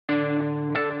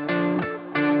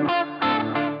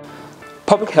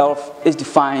Public health is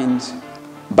defined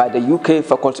by the UK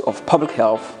Faculty of Public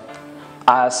Health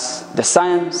as the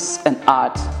science and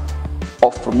art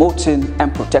of promoting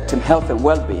and protecting health and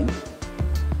well-being,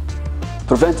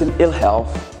 preventing ill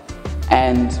health,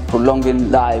 and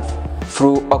prolonging life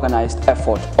through organized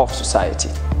effort of society.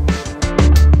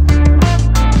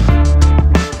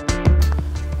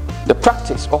 The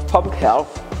practice of public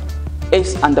health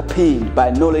is underpinned by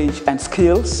knowledge and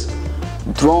skills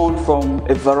drawn from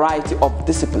a variety of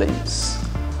disciplines.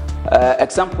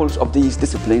 Examples of these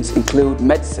disciplines include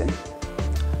medicine,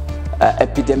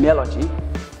 epidemiology,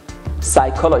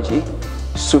 psychology,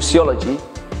 sociology,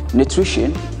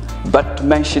 nutrition, but to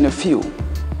mention a few.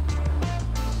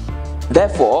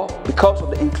 Therefore, because of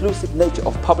the inclusive nature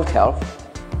of public health,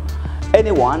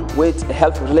 anyone with a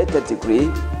health-related degree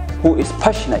who is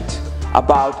passionate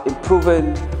about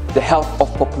improving the health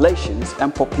of populations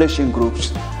and population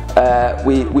groups,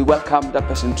 we welcome that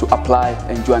person to apply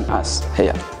and join us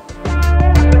here.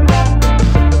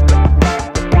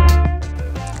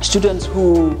 Students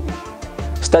who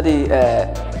study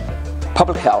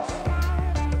public health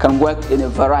can work in a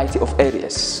variety of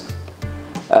areas.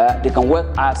 They can work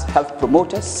as health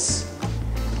promoters,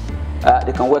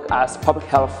 they can work as public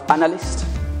health analysts,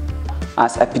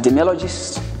 as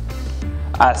epidemiologists,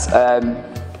 as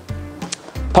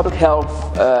public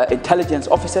health intelligence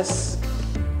officers,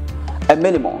 and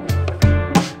many more.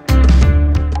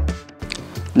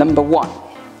 Number one,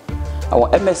 our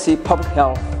MSc Public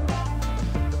Health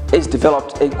is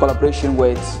developed in collaboration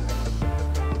with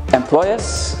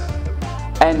employers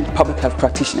and public health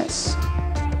practitioners.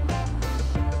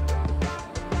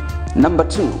 Number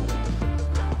two,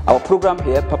 our program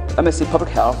here, MSc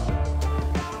Public Health,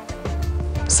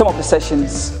 some of the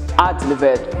sessions are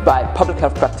delivered by public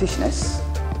health practitioners.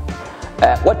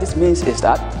 What this means is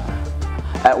that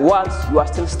whilst you are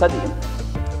still studying,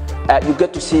 you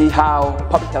get to see how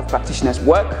public health practitioners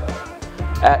work.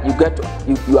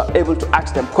 You are able to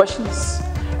ask them questions,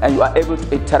 and you are able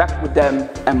to interact with them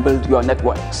and build your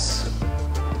networks.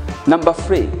 Number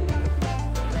three,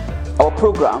 our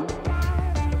program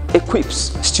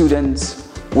equips students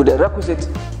with the requisite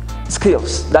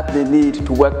skills that they need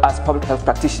to work as public health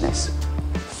practitioners.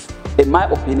 In my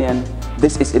opinion,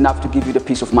 this is enough to give you the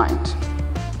peace of mind.